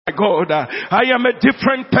God, I am a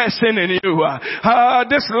different person in you.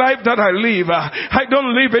 This life that I live, I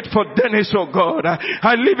don't live it for Dennis, oh God.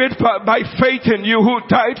 I live it by faith in you who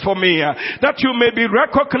died for me, that you may be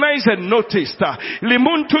recognized and noticed.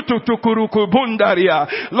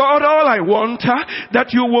 Lord, all I want,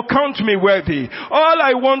 that you will count me worthy. All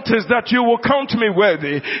I want is that you will count me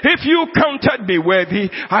worthy. If you counted me worthy,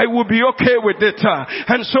 I will be okay with it.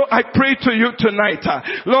 And so I pray to you tonight,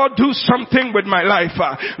 Lord, do something with my life.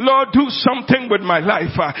 Lord, do something with my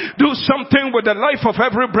life. Do something with the life of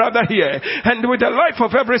every brother here and with the life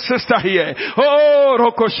of every sister here. Oh,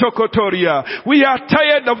 Roko Shokotoria. We are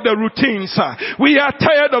tired of the routines. We are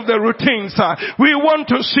tired of the routines. We want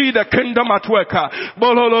to see the kingdom at work.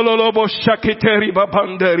 Bolololobo Shakiteri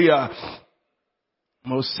Babanderia.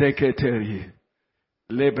 Moseketeri.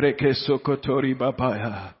 Lebreke Sokotori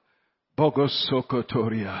Babaya. Bogos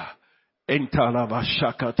Sokotoria. Entalava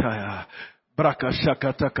Shakataya. Braka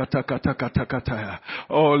Shakata Katakatakatakataya.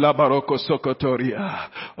 Oh, Labaroko Sokotoria.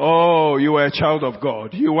 Oh, you are a child of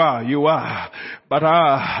God. You are. But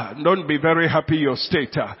don't be very happy your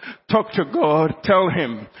state. Talk to God. Tell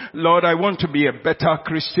him, Lord, I want to be a better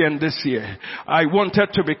Christian this year. I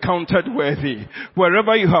wanted to be counted worthy.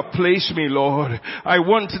 Wherever you have placed me, Lord, I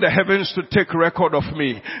want the heavens to take record of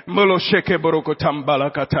me. Molo sheke boroko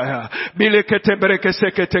tambala kataya. Bilekete bereke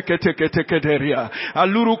sekete kete kete kederia.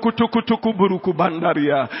 Aluru kutukutuku buruku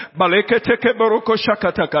bandaria. Balekete ke boroko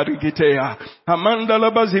shakata karigitea.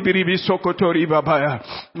 Amandala bazibiribi sokotori babaya.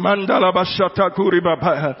 Mandala bashata kuri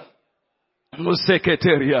babaya.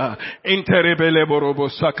 Museketeria, interebele borobo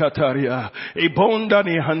sakataria, ibonda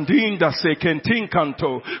ni handinda sekentin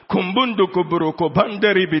kanto, kumbundu kuburuko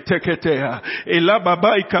banderi biteketea,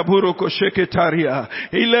 ilababai kaburuko sheketaria,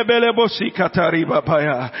 ilebele bosi katari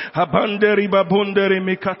babaya, abanderi babunderi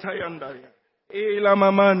mikatayandaria. Ila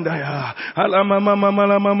mamandaya, ala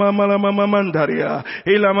mamamandaria,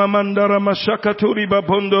 ila mamandara mashakaturi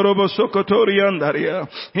babondoro bosokotori andaria,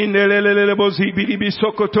 inelelele bozibiri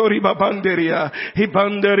bisokotori babanderia,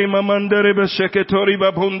 ibanderi mamandere besheketori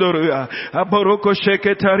babondoria, aboroko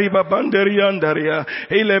sheketari babanderi andaria,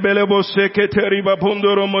 ilebele boseketari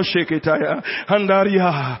babondoro mosheketaya,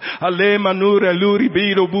 andaria, ale manure luri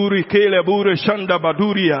biro buri kele bure shanda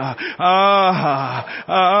baduria,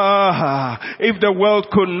 if the world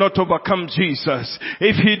could not overcome Jesus,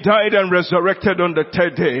 if he died and resurrected on the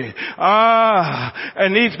third day,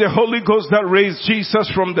 and if the Holy Ghost that raised Jesus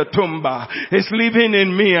from the tomb is living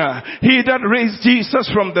in me, he that raised Jesus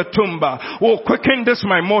from the tomb will quicken this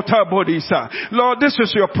my mortal body, sir. Lord, this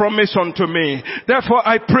is your promise unto me. Therefore,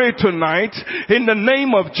 I pray tonight in the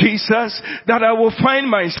name of Jesus that I will find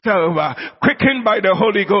myself quickened by the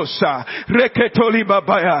Holy Ghost, sir.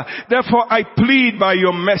 Therefore, I plead by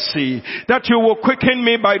your mercy that you will quicken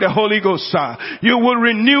me by the Holy Ghost, sir. You will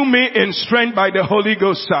renew me in strength by the Holy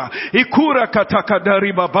Ghost, sir. Ikura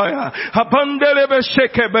katakadari babaya. Habandelebe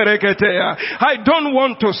sheke bereketea. I don't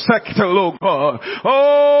want to settle, oh God.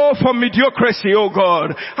 Oh, for mediocrity, oh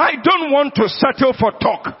God. I don't want to settle for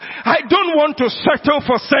talk. I don't want to settle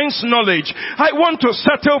for sense knowledge. I want to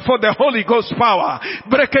settle for the Holy Ghost power.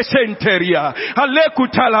 Brekesenteria.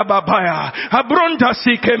 Alekutala babaya. Abronda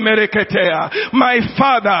sike mereketea. My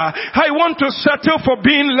Father, I want to settle for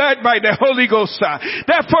being led by the Holy Ghost.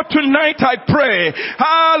 Therefore tonight I pray,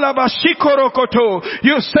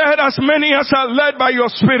 you said as many as are led by your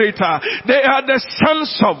Spirit, they are the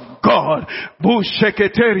sons of God.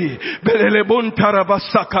 Busheketeri, Belelebun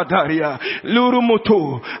Tarabasakadaria,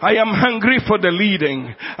 Lurumutu. I am hungry for the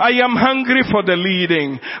leading. I am hungry for the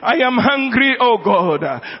leading. I am hungry, oh God.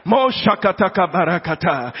 Moshakataka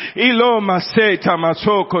barakata. Ilo maseta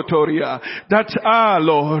masokotoria. That,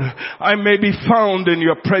 Lord, I may be found in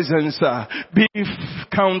your presence, be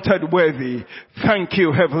counted worthy. Thank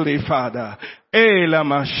you, Heavenly Father.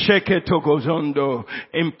 Elama sheke togozondo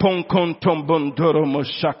imponkon tombondoro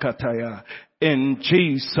moshakataya. In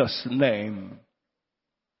Jesus' name.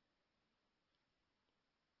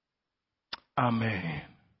 Amen.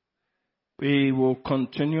 We will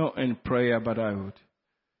continue in prayer, but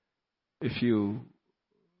if you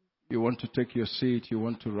want to take your seat, you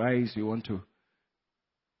want to rise, we want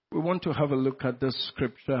to have a look at this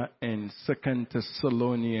scripture in 2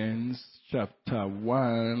 Thessalonians chapter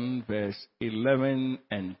 1, verse 11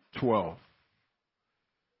 and 12.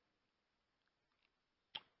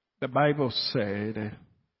 The Bible said,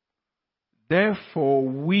 therefore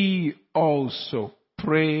we also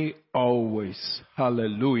pray always,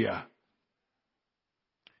 hallelujah,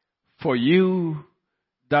 for you,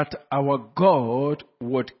 that our God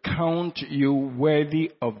would count you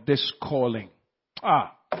worthy of this calling.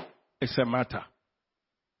 It's a matter.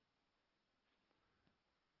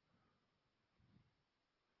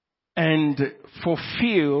 and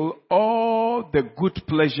fulfill all the good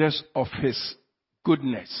pleasures of his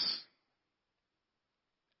goodness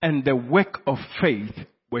and the work of faith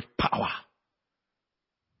with power,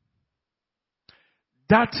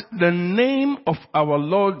 that the name of our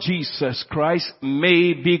Lord Jesus Christ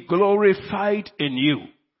may be glorified in you,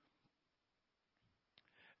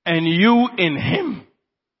 and you in him,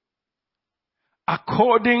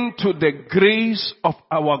 according to the grace of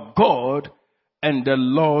our God and the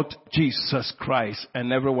Lord Jesus Christ.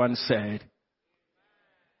 And everyone said,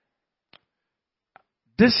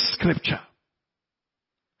 this scripture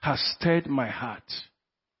has stirred my heart.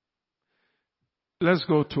 Let's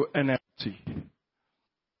go to NLT.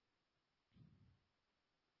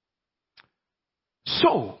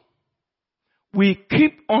 So, we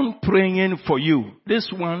keep on praying for you.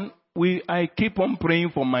 This one, I keep on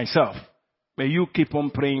praying for myself. May you keep on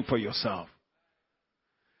praying for yourself.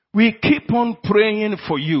 We keep on praying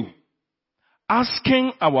for you,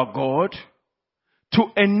 asking our God to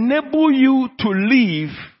enable you to live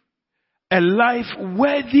a life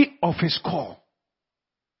worthy of his call.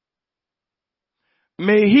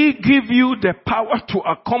 May he give you the power to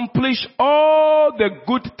accomplish all the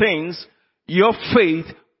good things your faith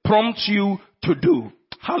prompts you to do.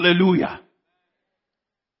 Hallelujah.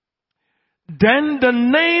 Then the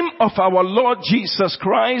name of our Lord Jesus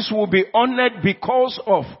Christ will be honored because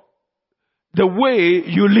of the way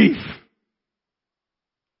you live.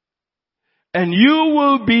 And you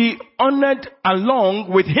will be honored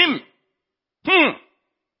along with him.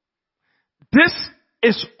 This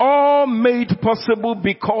is all made possible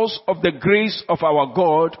because of the grace of our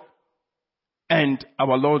God and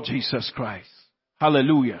our Lord Jesus Christ.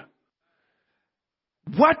 Hallelujah.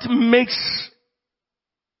 What makes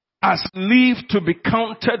us live to be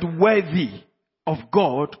counted worthy of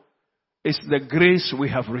God is the grace we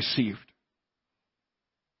have received.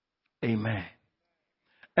 Amen.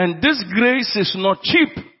 And this grace is not cheap.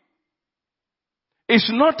 It's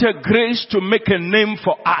not a grace to make a name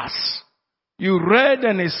for us. You read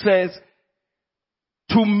and it says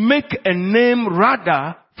to make a name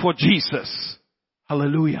rather for Jesus.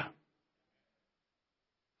 Hallelujah.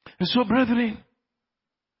 And so, brethren,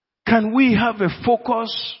 can we have a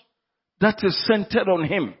focus that is centered on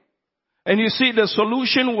him? And you see, the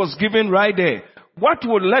solution was given right there. What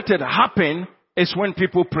will let it happen is when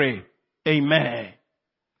people pray. Amen.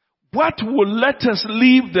 What will let us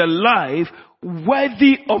live the life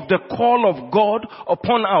worthy of the call of God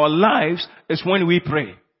upon our lives is when we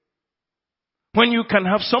pray. When you can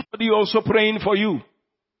have somebody also praying for you.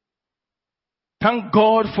 Thank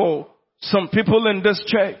God for some people in this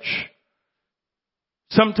church.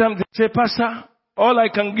 Sometimes they say, Pastor, all I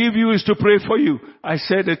can give you is to pray for you. I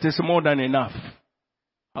said it is more than enough.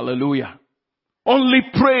 Hallelujah. Only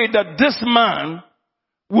pray that this man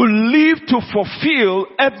will live to fulfill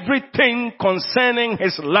everything concerning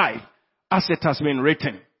his life as it has been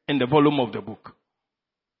written in the volume of the book.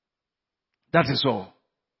 That is all.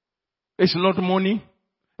 It's not money.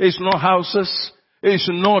 It's not houses. It's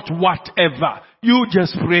not whatever. You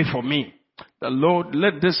just pray for me. The Lord,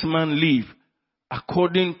 let this man live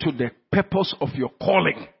according to the purpose of your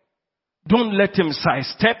calling. Don't let him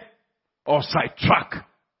sidestep or sidetrack.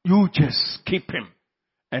 You just keep him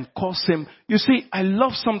and cause him. You see, I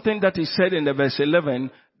love something that he said in the verse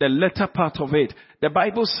 11, the latter part of it. The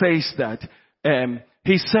Bible says that,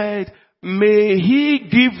 he said, may he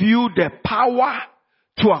give you the power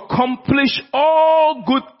to accomplish all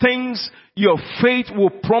good things your faith will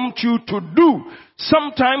prompt you to do.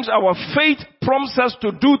 Sometimes our faith prompts us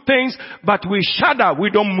to do things, but we shudder, we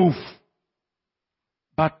don't move.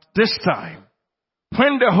 But this time,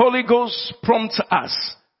 when the Holy Ghost prompts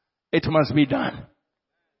us, it must be done.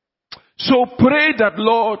 So pray that,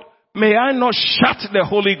 Lord, may I not shut the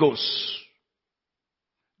Holy Ghost.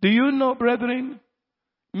 Do you know, brethren?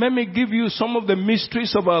 Let me give you some of the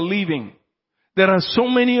mysteries of our living. There are so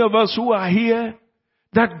many of us who are here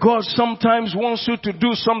that God sometimes wants you to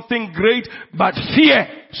do something great, but fear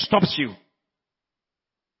stops you.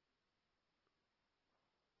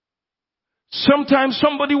 Sometimes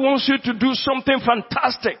somebody wants you to do something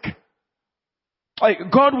fantastic.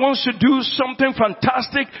 Like God wants to do something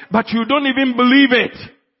fantastic, but you don't even believe it.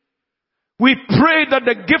 We pray that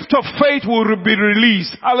the gift of faith will be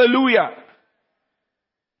released. Hallelujah.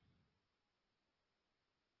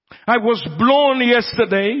 I was blown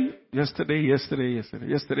yesterday,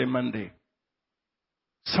 Monday,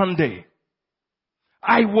 Sunday.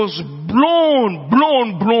 I was blown.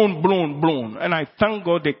 And I thank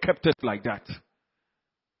God they kept it like that.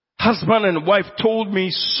 Husband and wife told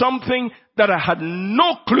me something that I had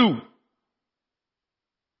no clue.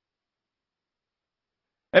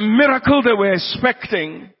 A miracle they were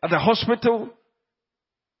expecting at the hospital.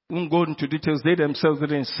 Won't go into details. They themselves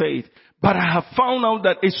didn't say it. But I have found out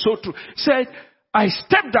that it's so true. Said, I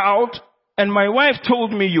stepped out and my wife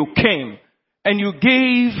told me you came and you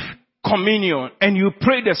gave communion and you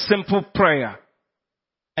prayed a simple prayer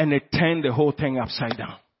and it turned the whole thing upside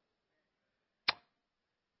down.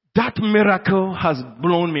 That miracle has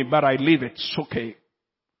blown me, but I leave it. It's okay.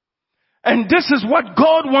 And this is what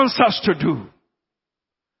God wants us to do.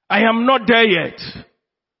 I am not there yet.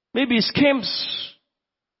 Maybe it comes,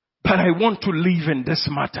 but I want to live in this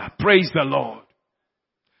matter. Praise the Lord.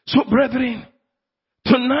 So brethren,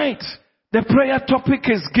 tonight, the prayer topic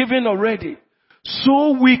is given already.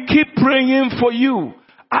 So we keep praying for you,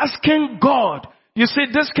 asking God. You see,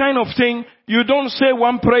 this kind of thing, you don't say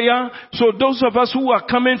one prayer. So those of us who are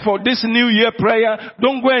coming for this New Year prayer,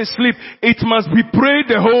 don't go and sleep. It must be prayed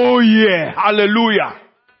the whole year. Hallelujah.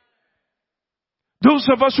 Those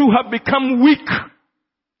of us who have become weak,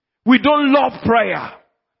 we don't love prayer.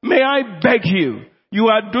 May I beg you, you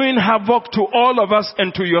are doing havoc to all of us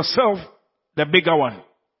and to yourself, the bigger one.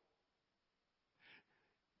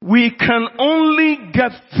 We can only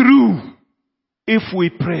get through if we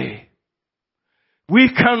pray. We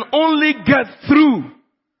can only get through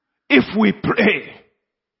if we pray.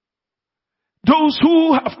 Those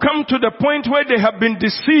who have come to the point where they have been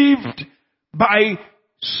deceived by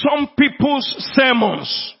some people's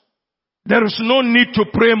sermons, there is no need to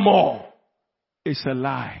pray more. It's a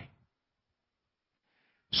lie.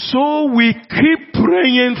 So we keep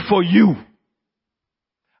praying for you.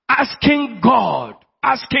 Asking God,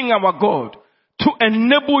 asking our God to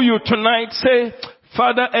enable you tonight. Say,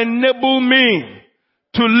 Father, enable me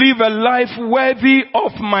to live a life worthy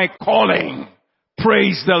of my calling.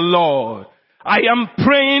 Praise the Lord. I am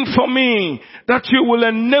praying for me that you will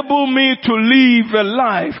enable me to live a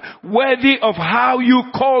life worthy of how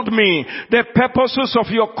you called me, the purposes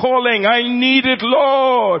of your calling. I need it,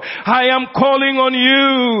 Lord. I am calling on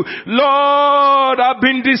you. Lord, I've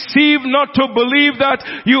been deceived not to believe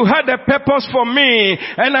that you had a purpose for me,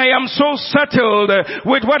 and I am so settled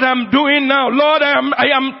with what I'm doing now. Lord,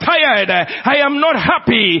 I am tired. I am not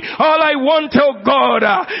happy. All I want, oh God,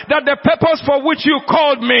 that the purpose for which you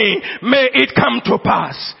called me, may it come to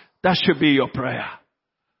pass. That should be your prayer.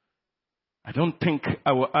 I don't think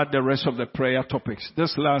I will add the rest of the prayer topics.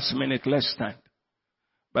 This last minute, let's stand.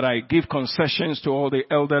 But I give concessions to all the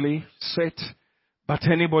elderly. Sit. But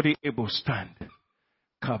anybody able, stand.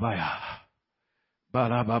 Kabaya.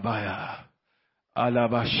 Balababaya.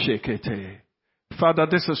 Alabashekete. Father,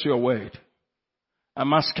 this is your word.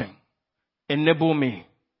 I'm asking. Enable me.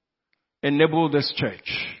 Enable this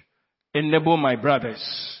church. Enable my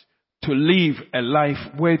brothers to live a life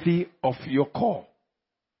worthy of your call.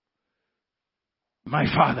 My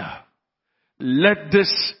Father, let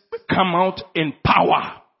this come out in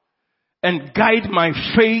power and guide my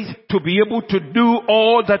faith to be able to do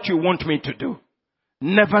all that you want me to do.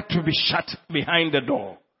 Never to be shut behind the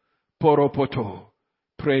door. Poropoto.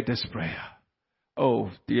 Pray this prayer. Oh,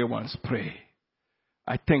 dear ones, pray.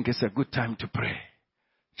 I think it's a good time to pray.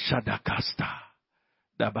 Shadakasta.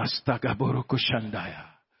 Dabastaga Borokushandaya.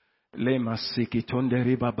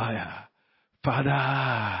 Father,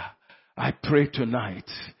 I pray tonight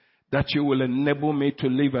that you will enable me to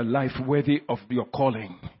live a life worthy of your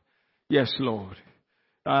calling. Yes, Lord.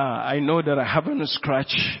 I know that I have not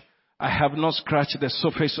scratched the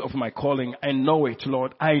surface of my calling. I know it,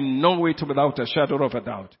 Lord. I know it without a shadow of a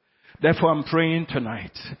doubt. Therefore, I'm praying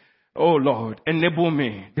tonight. Oh, Lord, enable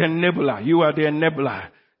me, the enabler. You are the enabler,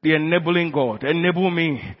 the enabling God. Enable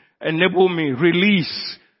me,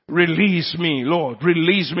 Release me, Lord.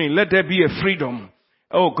 Release me. Let there be a freedom.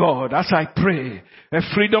 Oh God, as I pray, a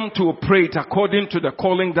freedom to operate according to the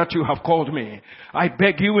calling that you have called me. I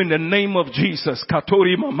beg you in the name of Jesus.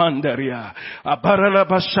 Katori mamandaria.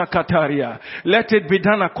 Abaralabashakataria. Let it be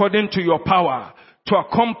done according to your power to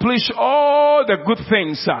accomplish all the good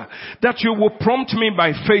things that you will prompt me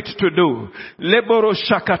by faith to do. Leboro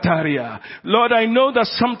shakataria. Lord, I know that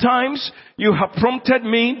sometimes you have prompted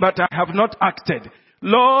me, but I have not acted.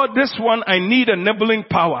 Lord, this one I need enabling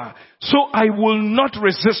power. So I will not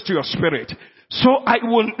resist your spirit. So I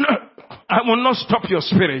will not stop your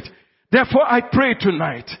spirit. Therefore I pray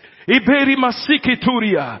tonight, Iberi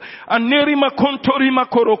masikituria, aneri makontori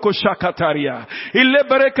makoroko shakataria,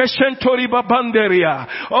 ilebereke shentori babanderia.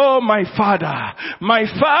 Oh, my Father,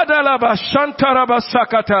 laba shantara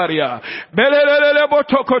basakataria, belelele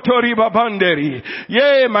botokotori babanderi.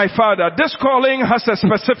 Yea, my Father, this calling has a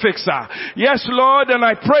specifics. Yes, Lord, and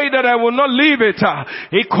I pray that I will not leave it.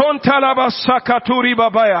 Ikonta laba sakaturi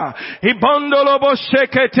babaya, ibandolo bo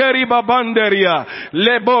sheketeri babanderia,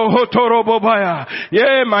 lebo hotoro bobaya.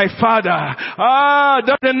 Yea, my Father,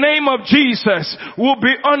 that the name of Jesus will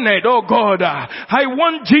be honored, oh God. I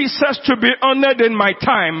want Jesus to be honored in my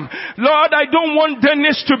time. Lord, I don't want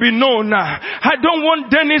Dennis to be known. I don't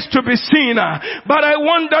want Dennis to be seen. But I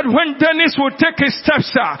want that when Dennis will take his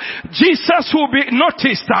steps, Jesus will be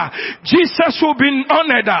noticed. Jesus will be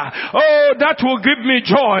honored. Oh, that will give me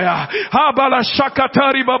joy.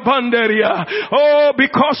 Oh,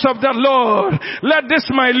 because of the Lord, let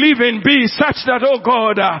this my living be such that, oh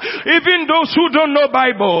God, even those who don't know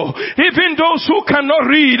Bible, even those who cannot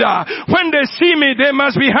read, when they see me, they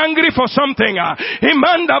must be hungry for something.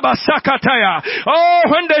 Imanda basakataya. Oh,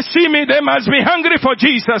 when they see me, they must be hungry for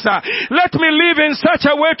Jesus. Let me live in such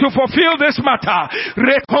a way to fulfill this matter.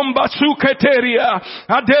 Rekombasuketeria,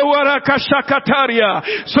 adewara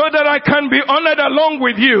kashakataria, so that I can be honored along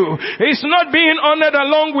with you. It's not being honored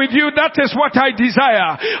along with you. That is what I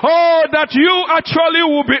desire. Oh, that you actually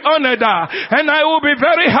will be honored, and I will be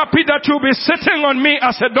very happy that you'll be sitting on me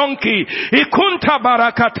as a donkey. Ikunta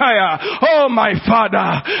barakataya. Oh, my Father,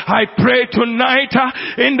 I pray tonight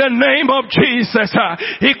in the name of Jesus.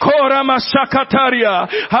 Ikora masakataria.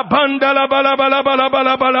 Abandala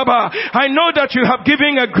balabalabalabalabalaba. I know that you have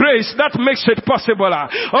given a grace that makes it possible.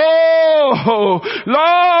 Oh,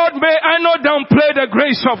 Lord, may I not downplay the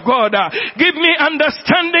grace of God. Give me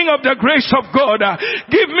understanding of the grace of God.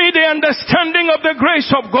 Give me the understanding of the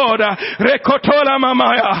grace of God. Rekotola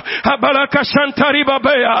mamaya. Abarakashantari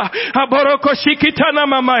babaya. Aborokoshikitana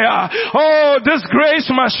mamaya. Oh, this grace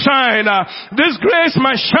must shine. This grace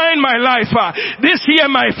must shine my life. This year,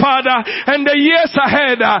 my Father, and the years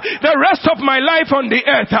ahead, the rest of my life on the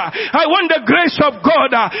earth. I want the grace of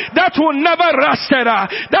God that will never rust,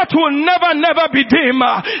 that will never be dim.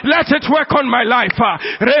 Let it work on my life.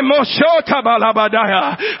 Remoshota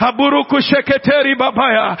balabadaya. Aburuku sheketeri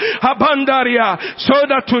babaya. Abandaria. So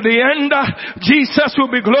that to the end, Jesus will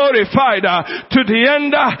be glorified. To the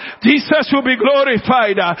end, Jesus will be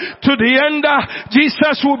glorified. To the end,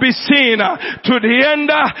 Jesus will be seen. To the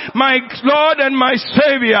end, my Lord and my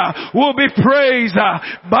Savior will be praised.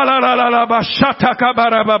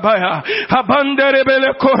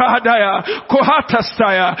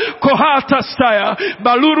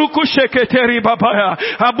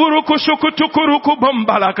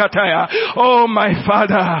 Oh, my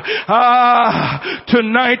Father,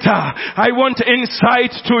 tonight I want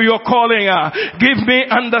insight to your calling. Give me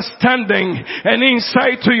understanding and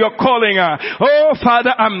insight to your calling. Oh,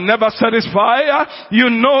 Father, I'm never satisfied. You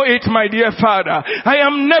know it, my dear Father. I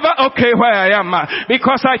am never okay where I am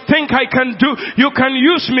because I think I can do, you can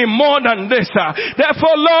use me more than this.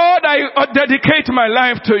 Therefore, Lord, I dedicate my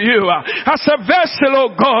life to you. As a vessel, oh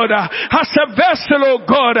God, as a vessel, oh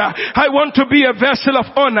God, I want to be a vessel of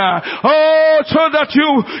honor. Oh, so that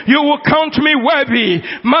you will count me worthy.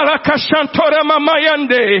 Marakashantora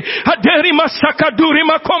mamayande, aderi masakaduri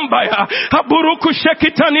makombaya, aburuku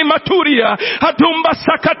shekitani maturia, adumba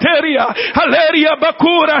sakateria, aleria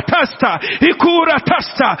bakura tasta, ikura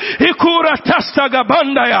tasta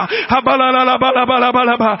gabandaya,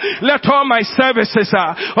 abalalabalabalabalaba. Let all my services,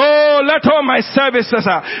 let all my services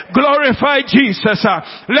glorify Jesus.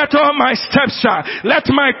 Let all my steps, let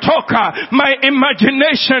my talk, my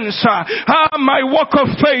imaginations, my walk of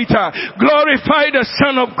faith glorify the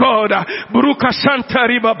Son of God. Buruka Santa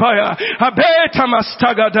Ribabaya, Abeta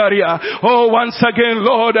Mastagadaria. Oh, once again,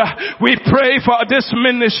 Lord, we pray for this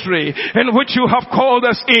ministry in which you have called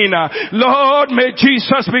us in. Lord, may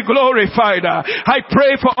Jesus be glorified. I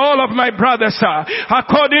pray for all of my brothers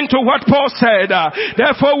according to what Paul said.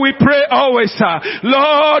 Therefore, we pray always.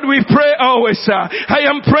 Lord, we pray always. I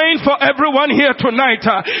am praying for everyone here tonight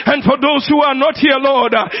and for those who are not here,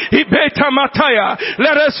 Lord. Ibeta Mataya.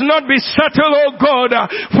 Let us not be settled, oh God,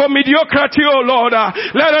 for mediocrity, oh Lord.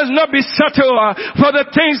 Let us not be settled for the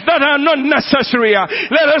things that are not necessary.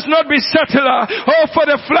 Let us not be settled, for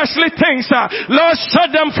the fleshly things. Lord,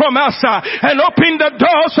 shut them from us and open the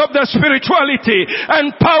doors of the spirituality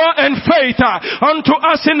and power and faith unto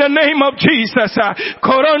us in the name of Jesus.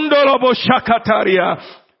 Korondolobo shakataria.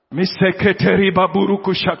 Miseketeri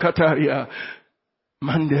baburuku shakataria.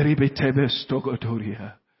 Manderi betebes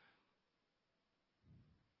togotoria.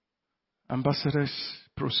 Ambassadors,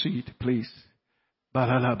 proceed, please.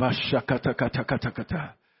 Balala bashakata kata kata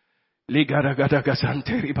kata. Ligara gada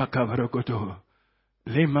gazanteri bakavarogodo.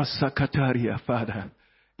 Lima sakataria, Father.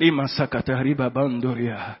 Lima sakatari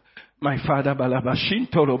babandoria. My Father,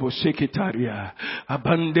 Balabashinto Robo Sekitaria,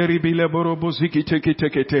 Abanderi Bileborobo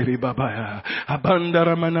Zikitekiteri Babaya,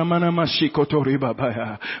 Abandara Manamana Mashikotori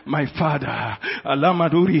Babaya, my Father,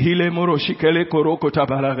 Alamaduri Hile Moroshikele Koroko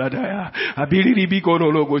Tabalagadaya, Abiri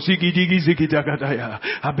Bikorologo Zigidigi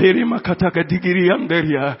Aberi Makataka Digiri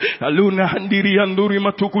Anderia, Aluna Handiri Anduri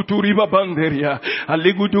Matukuturi Babanderia,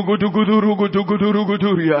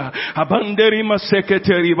 Aliguduguduguduruguduguduruguduria, Abanderi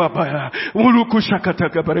Maseketeri Babaya,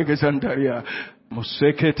 Ulukushakataka Paregeza.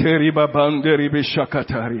 Moseketeri babanderi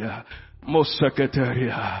bishakataria.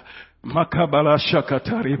 Moseketaria. Makabala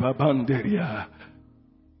shakatari babanderia.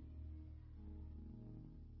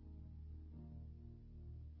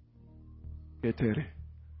 Keteri.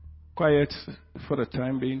 Quiet for the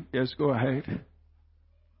time being. Yes, go ahead.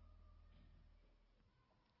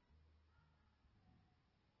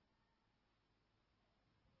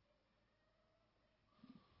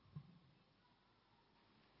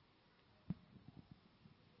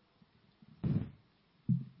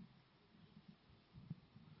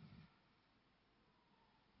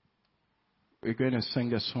 We're going to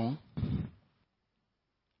sing a song.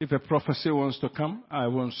 If a prophecy wants to come, I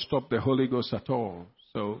won't stop the Holy Ghost at all.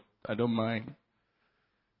 So I don't mind.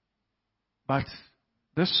 But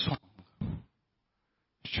this song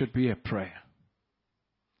should be a prayer.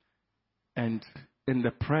 And in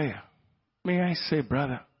the prayer, may I say,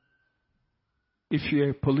 brother, if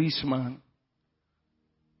you're a policeman,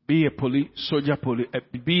 be a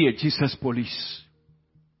be a Jesus police.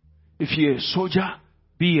 If you're a soldier,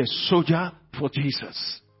 be a soldier for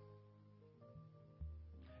Jesus.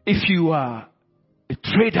 If you are a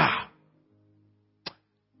trader,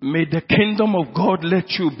 may the kingdom of God let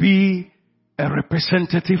you be a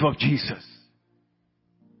representative of Jesus.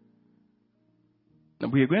 Now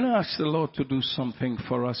we are going to ask the Lord to do something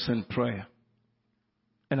for us in prayer.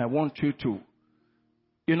 And I want you to,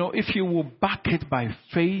 if you will back it by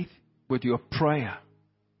faith with your prayer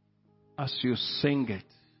as you sing it,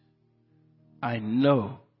 I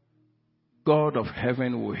know God of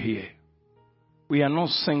heaven will hear. We are not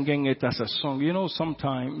singing it as a song.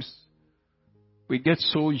 Sometimes we get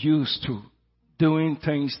so used to doing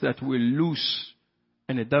things that we lose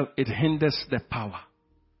and it hinders the power.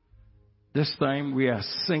 This time we are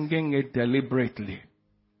singing it deliberately.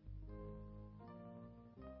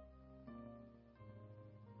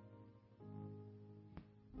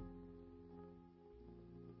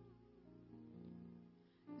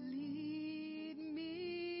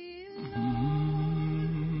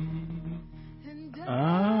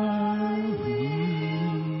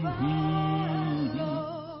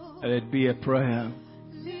 Let it be a prayer.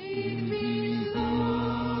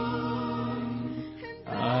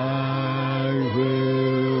 I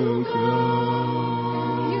will go.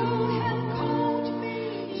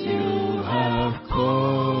 You have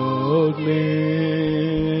called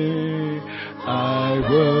me. I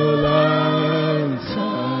will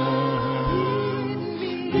answer.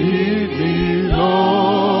 Lead me,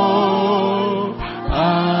 Lord.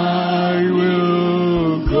 I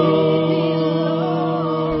will go.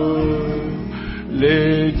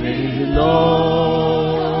 Lead me,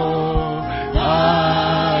 Lord,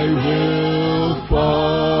 I will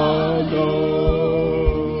follow.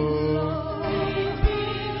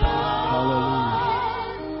 Hallelujah.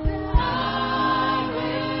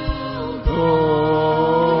 Oh,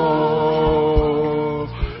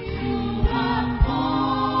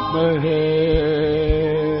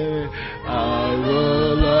 I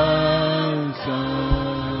will answer.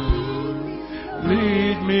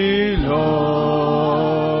 Lead me,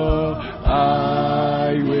 Lord.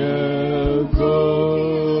 I will go.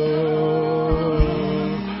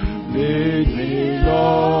 Lead me,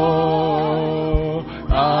 Lord.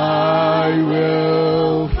 I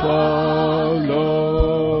will follow.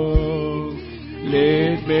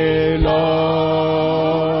 Lead me,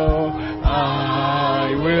 Lord.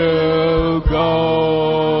 I will go.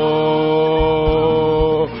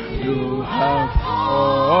 You have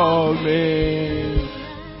called me.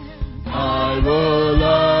 I will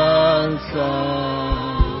answer.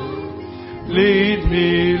 Lead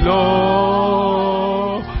me,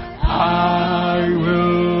 Lord, I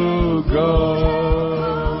will go.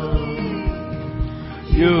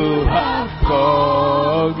 You have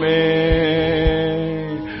called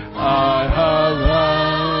me, I have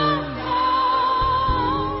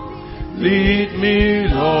answered. Lead me,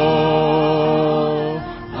 Lord,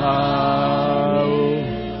 I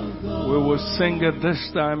will go. We will sing it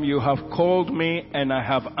this time. You have called me and I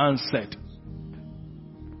have answered.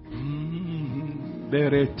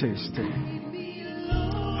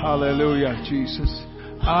 Hallelujah, Jesus.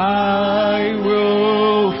 I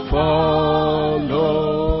will follow.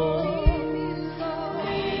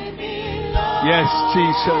 Yes,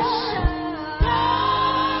 Jesus.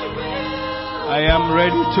 I am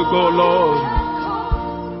ready to go, Lord.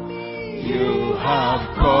 You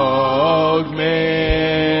have called me.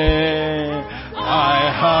 I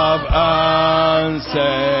have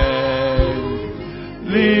answered.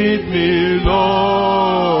 Lead me, Lord.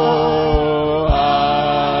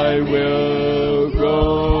 I will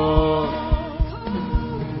go.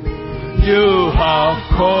 You have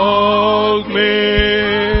called me.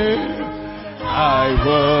 I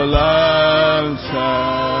will answer.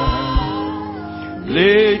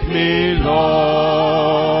 Lead me,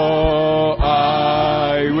 Lord.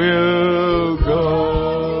 I will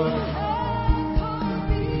go.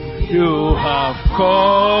 You have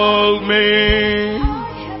called me.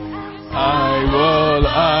 I will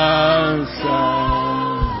answer.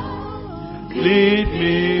 Lead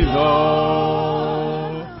me,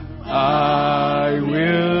 Lord. I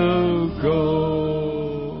will go.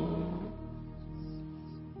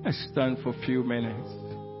 I stand for a few minutes.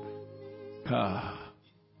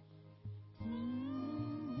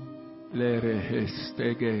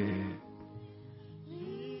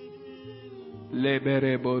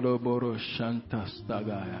 Lebere boro boro shanta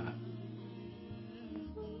stagaya.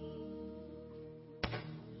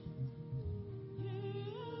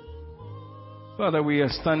 Father, we are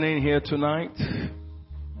standing here tonight.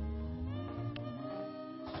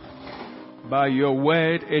 By your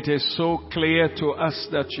word, it is so clear to us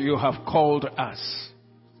that you have called us.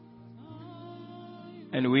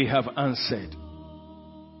 And we have answered.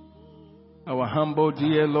 Our humble,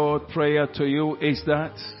 dear Lord, prayer to you is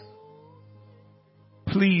that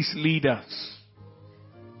please lead us.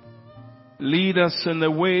 Lead us in a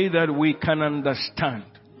way that we can understand.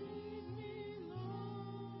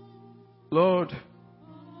 Lord,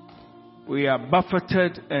 we are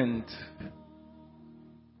buffeted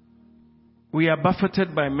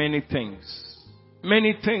by many things.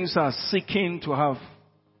 Many things are seeking to have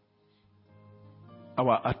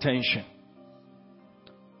our attention.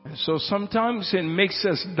 And so sometimes it makes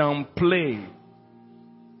us downplay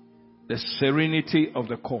the serenity of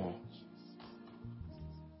the call.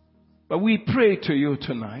 But we pray to you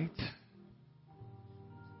tonight.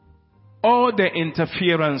 All the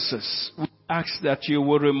interferences, we ask that you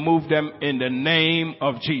will remove them in the name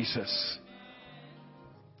of Jesus.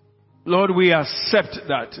 Lord, we accept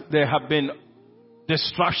that there have been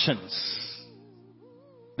distractions.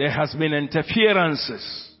 There has been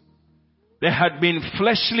interferences. There had been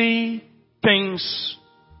fleshly things,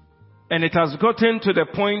 and it has gotten to the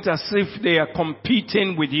point as if they are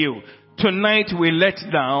competing with you. Tonight we let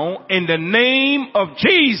down in the name of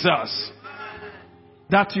Jesus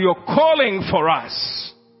that your calling for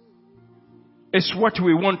us is what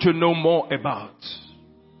we want to know more about,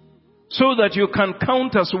 so that you can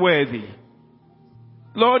count us worthy.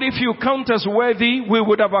 Lord, if you count us worthy, we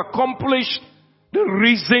would have accomplished the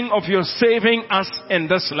reason of your saving us in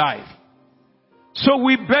this life. So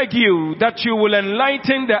we beg you that you will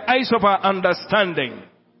enlighten the eyes of our understanding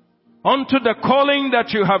unto the calling that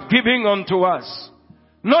you have given unto us.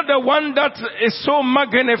 Not the one that is so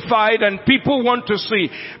magnified and people want to see,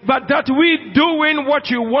 but that we doing what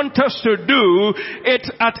you want us to do it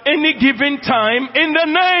at any given time in the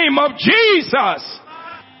name of Jesus.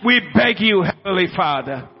 We beg you, Heavenly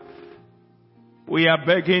Father. We are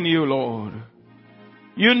begging you, Lord.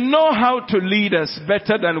 You know how to lead us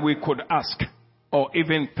better than we could ask or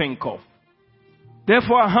even think of.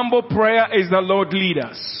 Therefore, our humble prayer is the Lord, lead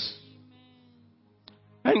us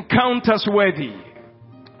and count us worthy.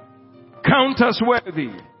 Count us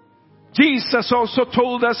worthy. Jesus also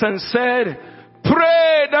told us and said,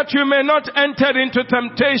 pray that you may not enter into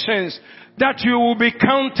temptations, that you will be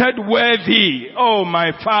counted worthy. Oh,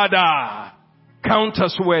 my Father, count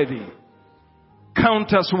us worthy.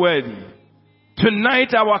 Count us worthy.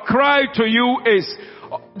 Tonight our cry to you is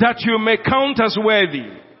that you may count us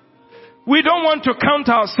worthy. We don't want to count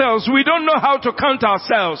ourselves. We don't know how to count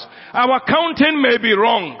ourselves. Our counting may be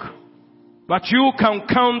wrong, but you can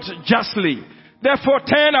count justly. Therefore,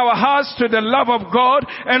 turn our hearts to the love of God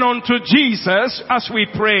and unto Jesus as we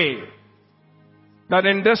pray. That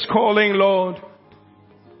in this calling, Lord,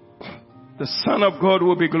 the Son of God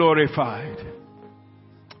will be glorified.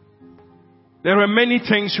 There are many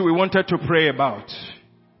things we wanted to pray about.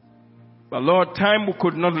 But Lord, time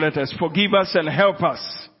could not let us. Forgive us and help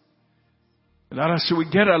us. That as we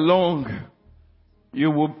get along,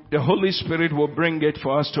 the Holy Spirit will bring it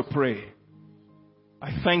for us to pray.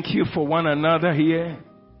 I thank you for one another here.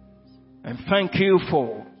 And thank you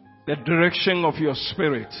for the direction of your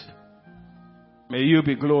Spirit. May you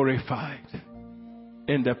be glorified.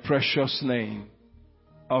 In the precious name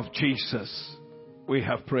of Jesus, we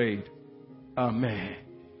have prayed. Amen.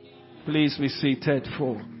 Please be seated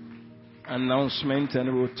for announcement,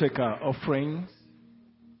 and we'll take our offerings.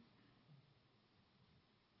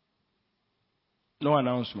 No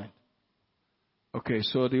announcement. Okay,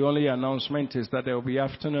 so the only announcement is that there will be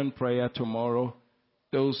afternoon prayer tomorrow.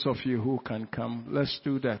 Those of you who can come, let's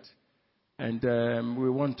do that. And we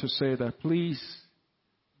want to say that please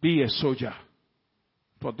be a soldier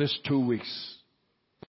for these 2 weeks.